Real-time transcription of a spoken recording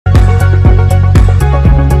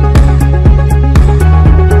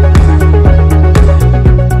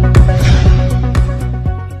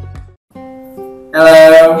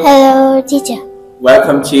teacher.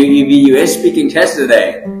 Welcome to VIệu speaking test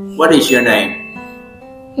today. What is your name?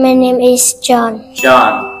 My name is John.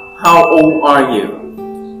 John. How old are you?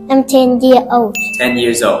 I'm 10 years old. 10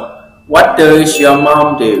 years old. What does your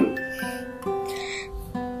mom do?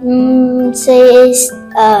 She is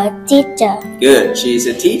a teacher. Good, she is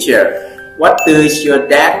a teacher. What does your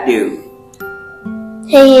dad do?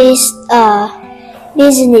 He is a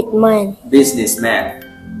businessman. Businessman.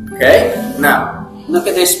 Okay, now look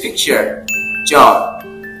at this picture. John,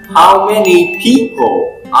 how many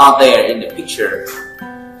people are there in the picture?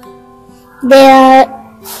 There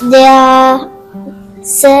are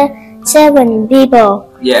 7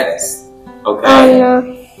 people. Yes. Okay. And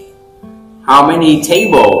how many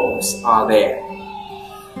tables are there?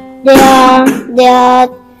 there are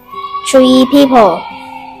 3 people.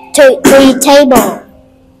 3 tables.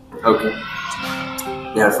 Okay.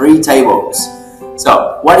 There are 3 tables.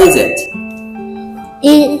 So, what is it?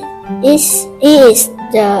 It is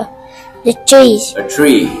the tree. A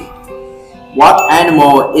tree. What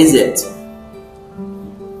animal is it?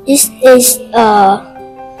 This is a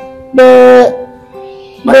bird.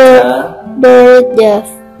 The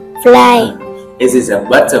fly. Is it a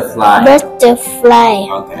butterfly? Butterfly.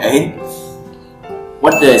 Okay.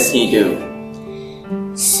 What does he do?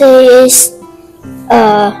 She is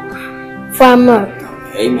a farmer.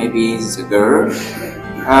 Okay, maybe it's a girl.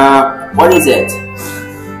 What is it?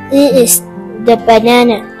 It is the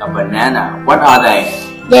banana. A banana. What are they?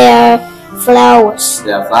 They are flowers.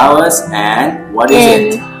 They are flowers, and what is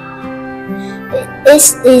it?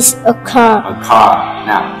 It is a car. A car.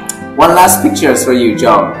 Now, one last picture for you,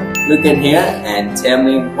 John. Look in here and tell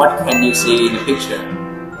me what can you see in the picture.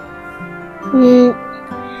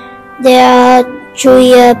 There are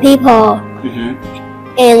 3 people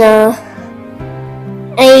and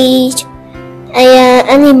 8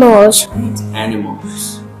 animals. 8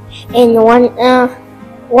 animals. And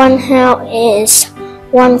one house is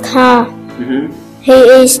 1 car. He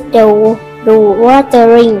is the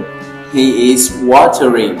watering. He is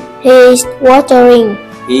watering. He is watering.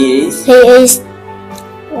 He is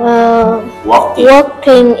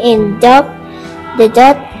walking in dog. The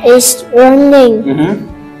dog is running.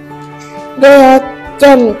 They are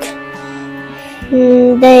drunk.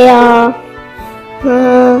 They are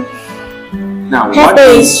now happy. What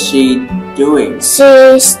is she doing? She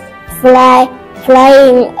is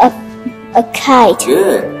flying a kite.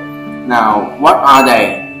 Good. Now what are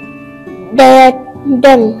they? They are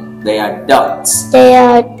done. They are ducks. They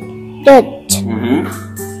are dirt.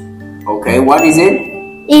 Okay, what is it?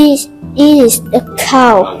 It is a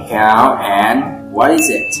cow. A cow, and what is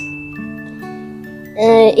it?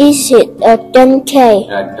 Is it a donkey?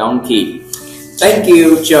 A donkey. Thank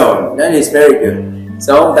you, John. That is very good.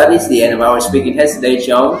 So that is the end of our speaking test today,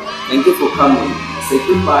 John. Thank you for coming. Say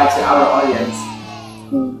goodbye to our audience.